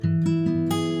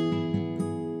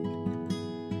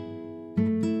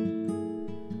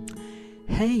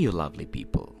Hey, you lovely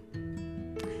people.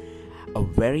 A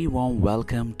very warm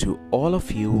welcome to all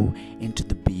of you into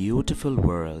the beautiful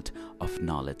world of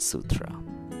Knowledge Sutra.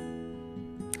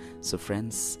 So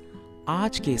friends,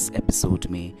 आज के इस episode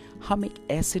में हम एक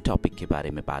ऐसे topic के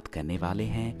बारे में बात करने वाले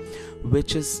हैं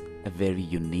which is a very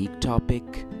unique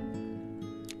topic.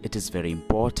 It is very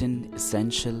important,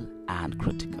 essential and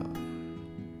critical.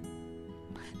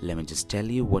 Let me just tell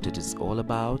you what it is all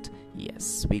about.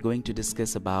 Yes, we're going to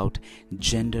discuss about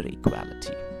gender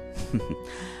equality.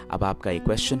 अब आपका एक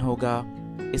question होगा,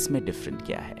 इसमें different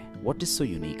क्या है? What is so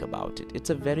unique about it? It's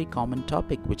a very common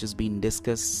topic which has been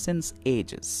discussed since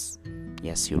ages.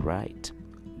 Yes, you're right.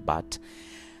 But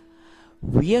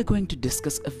we are going to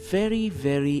discuss a very,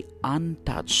 very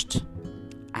untouched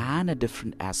and a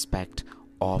different aspect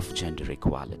of gender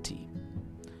equality,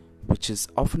 which is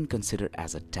often considered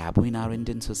as a taboo in our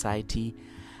Indian society,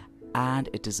 and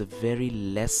it is a very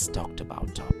less talked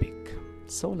about topic.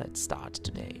 So let's start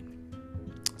today.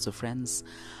 So friends,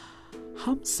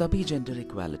 हम सभी gender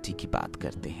equality की बात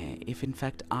करते हैं. If in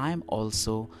fact I am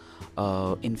also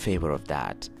in favor of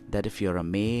that if you're a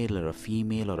male or a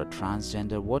female or a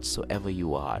transgender, whatsoever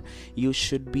you are, you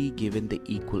should be given the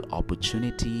equal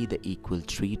opportunity, the equal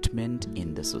treatment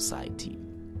in the society.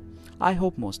 I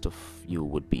hope most of you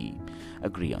would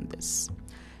agree on this.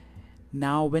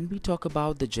 Now, when we talk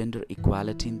about the gender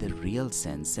equality in the real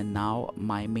sense, and now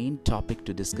my main topic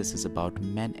to discuss is about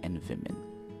men and women.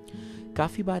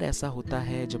 काफ़ी बार ऐसा होता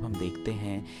है जब हम देखते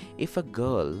हैं, if a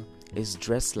girl is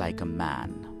dressed like a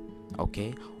man,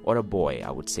 okay, or a boy,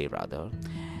 I would say rather,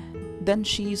 then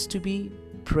she is to be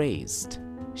praised.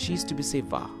 She is to be say,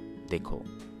 वाह, देखो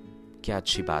क्या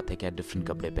अच्छी बात है, क्या डिफरेंट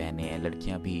कपड़े पहने हैं,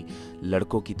 लड़कियां भी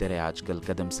लड़कों की तरह आजकल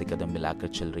कदम से कदम मिलाकर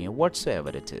चल रही हैं,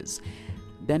 whatsoever it is,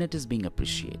 then it is being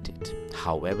appreciated.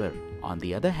 However, on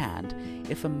the other hand,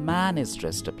 if a man is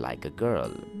dressed up like a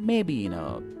girl, maybe in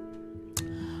a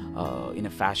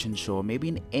fashion show, maybe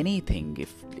in anything,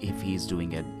 if he is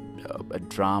doing a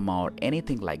drama or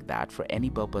anything like that, for any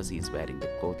purpose he is wearing the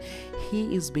coat,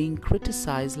 he is being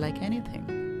criticized like anything.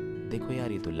 देखो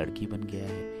यार, ये तो लड़की बन गया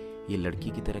है, ये लड़की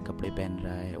की तरह कपड़े पहन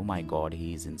रहा है, oh my god,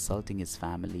 he is insulting his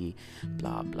family,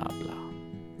 blah blah blah.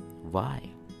 Why?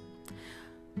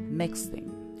 Next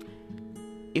thing,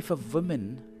 if a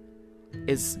woman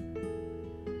is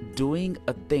doing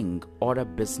a thing or a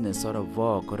business or a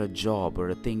work or a job or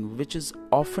a thing which is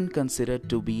often considered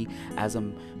to be as a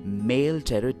male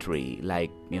territory, like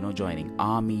joining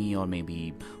army or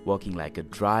maybe working like a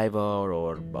driver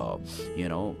or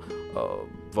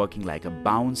working like a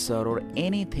bouncer or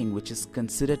anything which is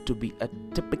considered to be a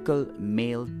typical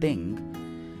male thing,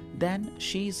 then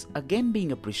she's again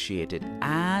being appreciated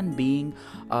and being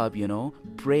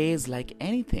praised like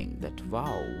anything, that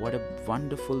wow, what a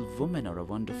wonderful woman or a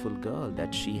wonderful girl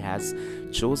that she has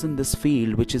chosen this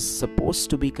field which is supposed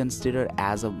to be considered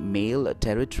as a male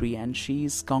territory, and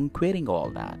she's conquering all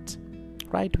that,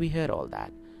 right? We hear all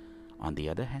that. On the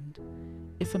other hand,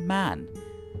 if a man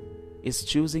is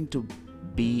choosing to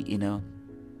be in a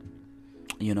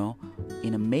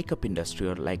makeup industry,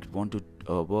 or like want to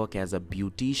work as a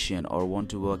beautician, or want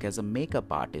to work as a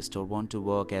makeup artist, or want to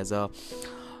work as a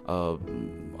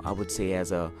I would say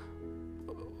as a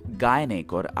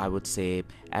gynec, or I would say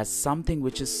as something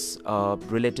which is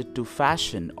related to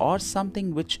fashion, or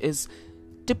something which is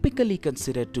typically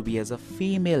considered to be as a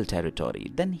female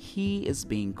territory, then he is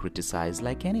being criticized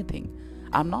like anything.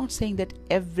 I'm not saying that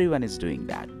everyone is doing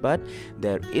that, but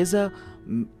there is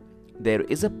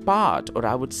a part, or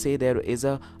I would say there is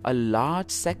a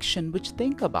large section which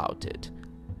think about it.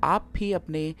 आप भी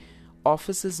अपने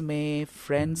offices में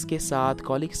friends के साथ,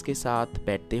 colleagues के साथ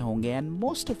बैठते होंगे, and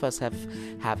most of us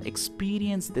have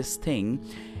experienced this thing.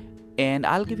 And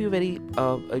I'll give you a very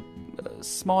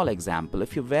small example.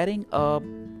 If you're wearing a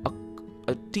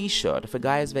t-shirt, if a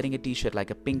guy is wearing a t-shirt like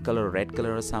a pink color or red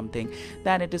color or something,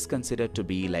 then it is considered to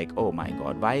be like, oh my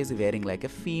god, why is he wearing like a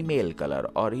female color,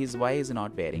 or why is he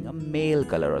not wearing a male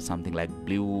color, or something like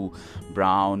blue,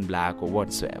 brown, black, or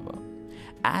whatsoever.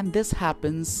 And this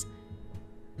happens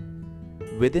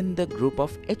within the group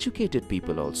of educated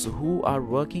people also, who are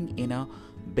working in a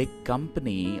big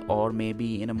company or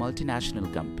maybe in a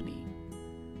multinational company.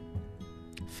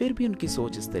 फिर भी उनकी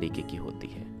सोच इस तरीके की होती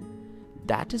है.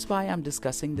 That is why I'm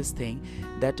discussing this thing,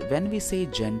 that when we say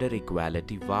gender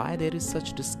equality, why there is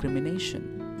such discrimination?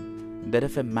 That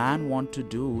if a man wants to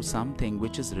do something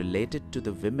which is related to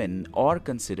the women, or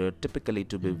considered typically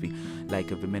to be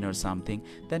like a woman or something,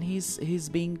 then he's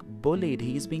being bullied,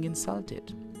 he's being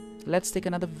insulted. Let's take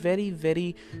another very,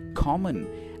 very common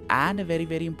and a very,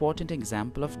 very important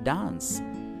example of dance.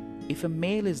 If a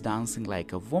male is dancing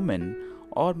like a woman,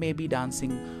 or maybe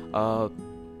dancing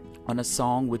on a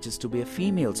song which is to be a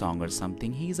female song or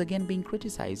something, he is again being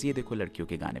criticized. ये देखो लड़कियों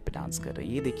के गाने पे dance कर रहा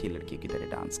है, ये देखिए लड़कियों की तरह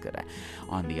डांस कर रहा है.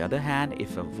 On the other hand,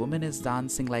 if a woman is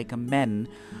dancing like a man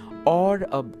or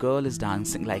a girl is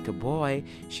dancing like a boy,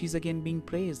 she's again being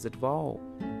praised that wow,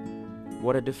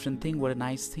 what a different thing, what a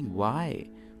nice thing.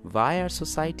 Why are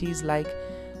societies like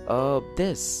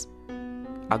this?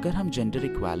 अगर हम gender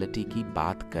equality की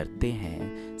बात करते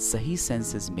हैं सही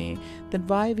senses में, then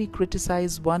why we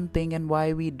criticize one thing and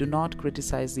why we do not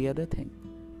criticize the other thing?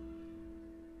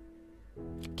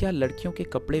 क्या लड़कियों के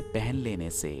कपड़े पहन लेने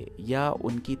से या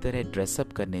उनकी तरह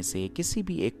ड्रेसअप करने से, किसी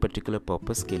भी एक पर्टिकुलर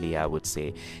पर्पस के लिए आई वुड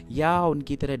से, या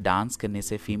उनकी तरह डांस करने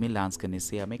से, फीमेल डांस करने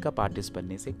से या मेकअप आर्टिस्ट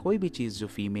बनने से, कोई भी चीज़ जो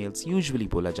फीमेल्स यूजुअली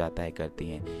बोला जाता है करती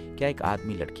हैं, क्या एक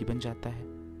आदमी लड़की बन जाता है?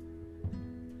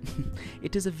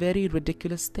 It is a very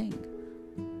ridiculous thing.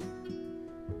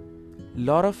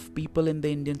 Lot of people in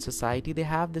the Indian society, they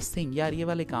have this thing, यार ये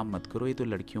वाले काम मत करो, ये तो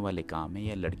लड़कियों वाले काम है,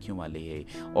 या लड़कियों वाले है,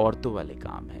 औरतों वाले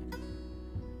काम है.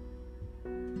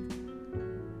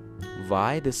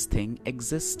 Why this thing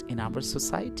exists in our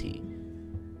society?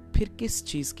 फिर किस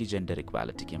चीज़ की जेंडर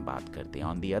इक्वालिटी की हम बात करते हैं?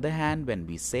 On the other hand, when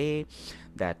we say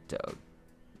that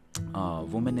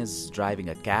woman is driving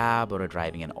a cab or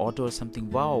driving an auto or something,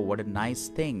 wow, what a nice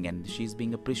thing, and she's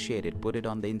being appreciated, put it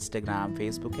on the Instagram,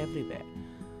 Facebook, everywhere.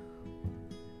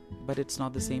 But it's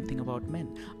not the same thing about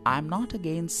men. I'm not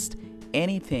against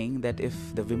anything that if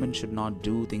the women should not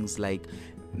do things like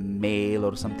male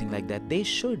or something like that, they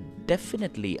should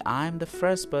definitely. I'm the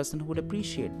first person who would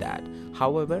appreciate that.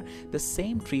 However, the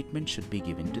same treatment should be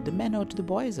given to the men or to the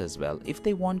boys as well. If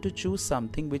they want to choose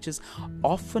something which is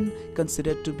often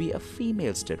considered to be a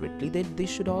female's territory, then they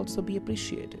should also be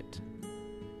appreciated.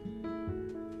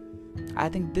 I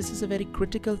think this is a very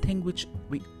critical thing which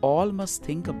we all must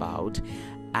think about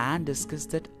and discuss,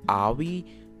 that are we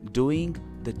doing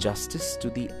the justice to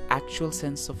the actual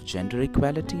sense of gender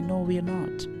equality? No, we are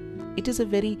not. It is a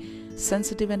very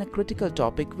sensitive and a critical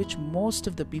topic which most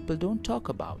of the people don't talk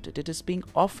about it. It is being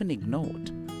often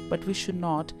ignored. But we should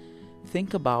not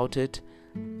think about it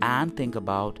and think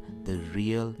about the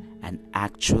real and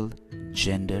actual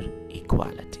gender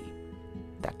equality.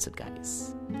 That's it,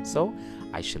 guys. So,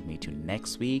 I shall meet you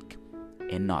next week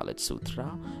in Knowledge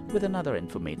Sutra with another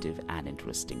informative and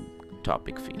interesting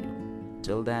topic for you.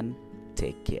 Till then,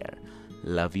 take care.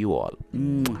 Love you all.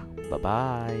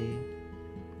 Bye-bye.